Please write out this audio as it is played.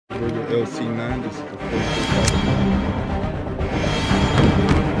Ruger LC9. This is the 44,000.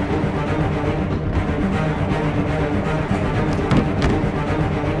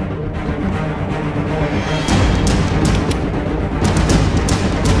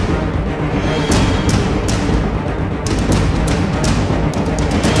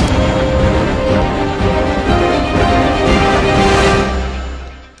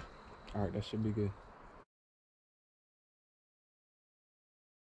 All right, that should be good.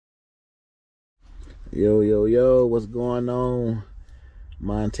 Yo, what's going on?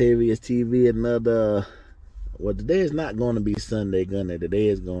 Montavious TV, another, well, today is not going to be Sunday Gunner. Today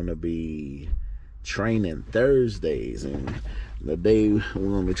is going to be training Thursdays, and the day we're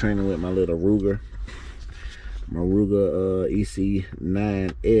going to be training with my little Ruger. My Ruger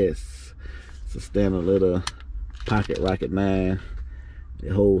EC9S. It's a standard little pocket rocket 9.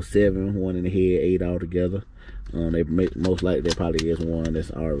 It holds 7, 1 in the head, 8 altogether. They most likely there probably is one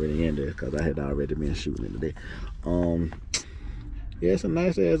that's already in there because I had already been shooting it today. Yeah, it's a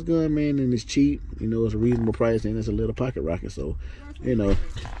nice ass gun, man, and it's cheap. You know, it's a reasonable price, and it's a little pocket rocket. So, you know,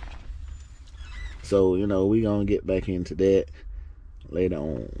 we gonna get back into that later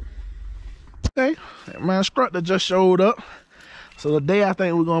on. Okay, my instructor just showed up. So today I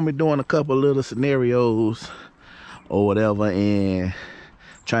think we're gonna be doing a couple little scenarios or whatever, and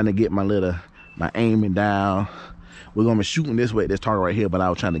trying to get my aiming down. We're gonna be shooting this way, this target right here, but I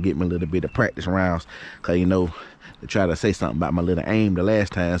was trying to get me a little bit of practice rounds, cause you know, they try to say something about my little aim the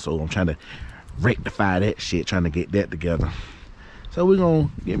last time, so I'm trying to rectify that shit, trying to get that together. So we're gonna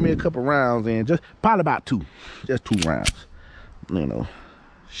get me a couple rounds in, just probably about just 2 rounds. You know,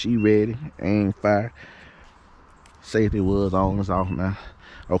 she ready, aim, fire. Safety was on, it's off now.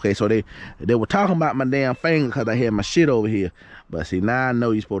 Okay, so they were talking about my damn finger because I had my shit over here. But see, now I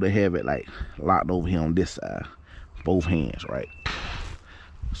know you're supposed to have it like locked over here on this side. Both hands, right?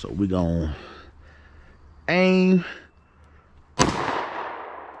 So we gonna aim.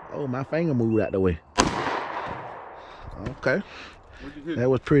 Oh, my finger moved out the way. Okay. That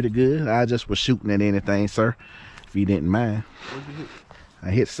was pretty good. I just was shooting at anything, sir. If you didn't mind. What'd you hit? I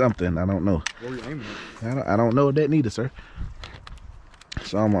hit something, I don't know. What were you aiming at? I don't know that neither, sir.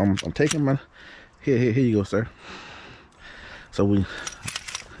 So I'm taking my, here you go, sir. So we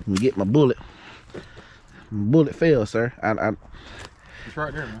get my bullet. My bullet fell, sir. It's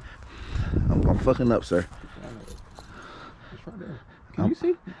right there, man. I'm fucking up, sir. It's right there. Can you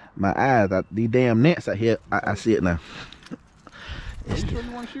see? My eyes, these damn nets out here, I see it now. Are you sure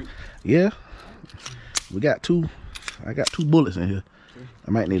you want to shoot? Yeah. We got 2, I got 2 bullets in here.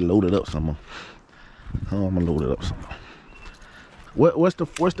 I might need to load it up some more. Oh, I'm gonna load it up some more. What's the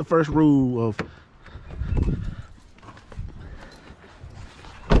first rule of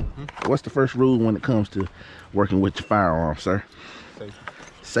what's the first rule when it comes to working with your firearm, sir? Safety.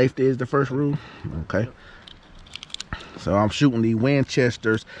 Safety is the first rule? Okay. So I'm shooting the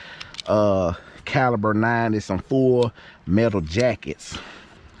Winchesters caliber 9. It's some full metal jackets.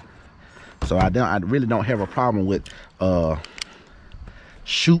 So I really don't have a problem with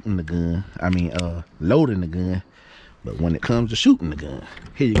shooting the gun. I mean loading the gun. But when it comes to shooting the gun,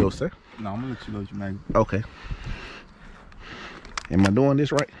 here you go, sir. No, I'm gonna let you load your magazine. Okay. Am I doing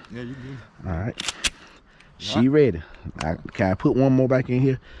this right? Yeah, you good. All right. She ready. Can I put one more back in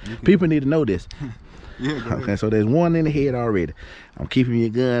here? People need to know this. Yeah, go ahead. Okay, so there's one in the head already. I'm keeping your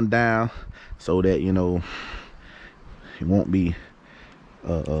gun down so that, you know, it won't be,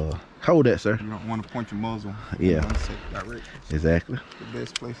 hold that, sir. You don't want to point your muzzle. Yeah. Direct. Exactly. The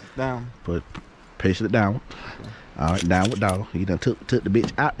best place is down. Push it down. Okay. All right, downward dog. He done took the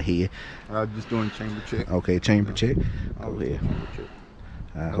bitch out the head. I was just doing a chamber check. Okay, chamber check. I Go was ahead. doing a chamber check.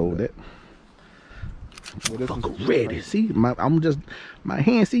 I hold that. Well, this Fuck one's ready. right. See, my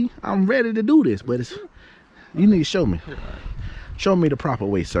hand. See, I'm ready to do this, but it's. You need to show me. Show me the proper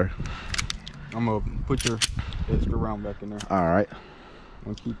way, sir. I'm gonna put your extra round back in there. All right. I'm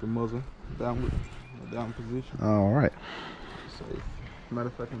gonna keep the muzzle down position. All right. Safe. Matter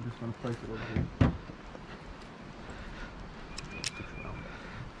of fact, I'm just gonna place it over here.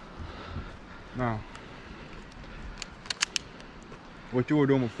 Now, what you were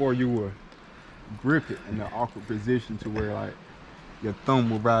doing before, you would grip it in an awkward position to where like your thumb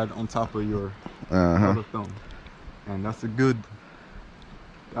will ride on top of your other thumb, and that's a good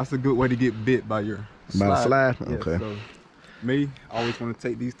way to get bit by your slide. By the slide? Yeah, Okay. so me, I always want to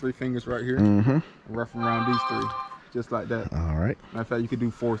take these 3 fingers right here Mm-hmm. and wrap around these 3, just like that. All right. Matter of fact, you could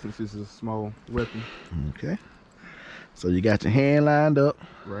do 4 since this is a small weapon. Okay. So you got your hand lined up.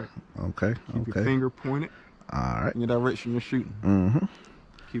 Right. Okay. Keep your Okay. finger pointed All right. in the direction you're shooting. Mm-hmm.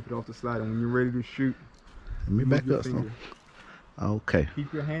 Keep it off the slide, and when you're ready to shoot, Let me move back your up some. finger. Okay.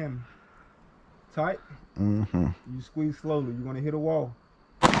 Keep your hand tight. Mm-hmm. You squeeze slowly. You want to hit a wall.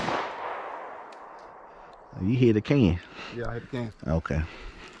 You hit a can. Yeah, I hit the can. Okay.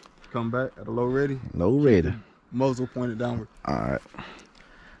 Come back at a low ready. Low ready. Muzzle pointed downward. All right.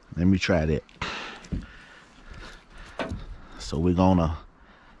 Let me try that. So we're gonna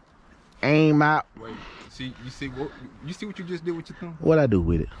aim out. Wait. You see what you just did with your thumb? What I do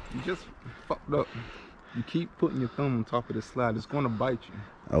with it? You just fucked up. You keep putting your thumb on top of the slide. It's gonna bite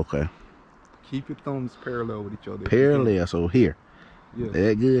you. Okay. Keep your thumbs parallel with each other. Parallel. So here. Yeah.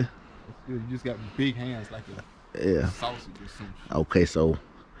 That good? That's good. You just got big hands like a sausage or something. Okay, so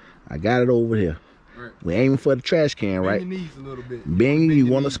I got it over here. Right. We're aiming for the trash can, right? Bend your knees a little bit. Bend, you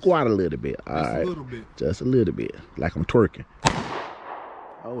want to squat a little bit. All right. Just a little bit. Just a little bit. Like I'm twerking.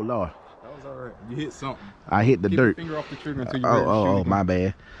 Oh, Lord. That was all right. You hit something. I hit the Keep dirt. Your finger off the trigger until you're ready to shoot Oh, again. my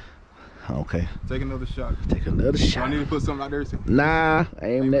bad. Okay. Take another shot. Take another shot. I need to put something out there. Nah,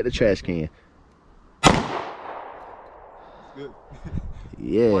 aiming at the trash can. Good.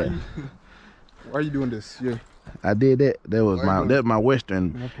 Yeah. Why are you doing this? Yeah. I did that. That was my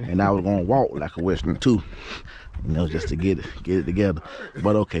Western, okay. And I was gonna walk like a Western too. You know, just to get it together.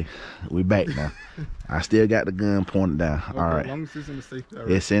 But okay, we back now. I still got the gun pointed down. Okay, all right. As long as it's in the safe.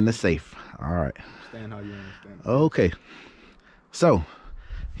 Direction. It's in the safe. All right. Understand how you understand. Okay. So,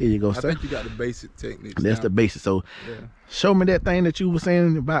 here you go, sir. I think you got the basic techniques. That's down. the basic. So, yeah. Show me that thing that you were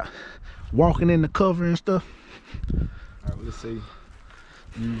saying about walking in the cover and stuff. All right. Well, let's see.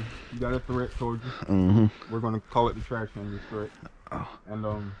 You got a threat towards you. Mm-hmm. We're gonna call it the trash can threat. Oh.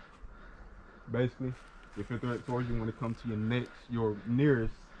 And basically, if your threat towards you, when it comes to your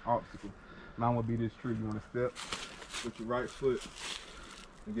nearest obstacle, mine would be this tree. You want to step with your right foot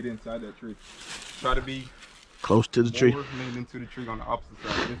and get inside that tree. Try to be close to the tree. Lean into the tree on the opposite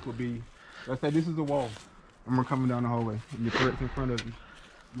side. This will be. Let's say this is the wall, and we're coming down the hallway. And your threat's in front of you.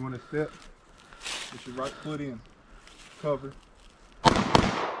 You want to step with your right foot in, cover.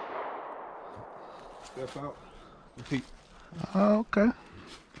 Step out. Repeat. Okay.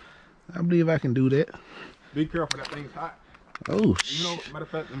 I believe I can do that. Be careful, that thing's hot. Oh, you know, matter of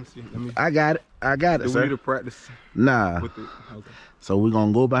fact, let me see. I got it. I got it, sir. Do we need to practice? Nah. With it? Okay. So we're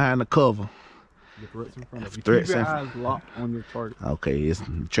gonna go behind the cover. The threats in front of you. Keep your eyes locked on your target. Okay, it's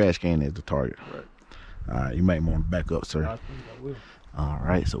the trash can is the target. Right. All right, you might want to back up, sir. I think I will. All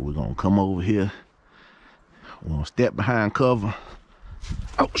right, so we're gonna come over here. We're gonna step behind cover.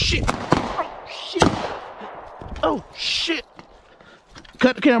 Oh shit! Oh shit! Oh shit!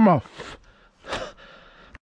 Cut the camera off.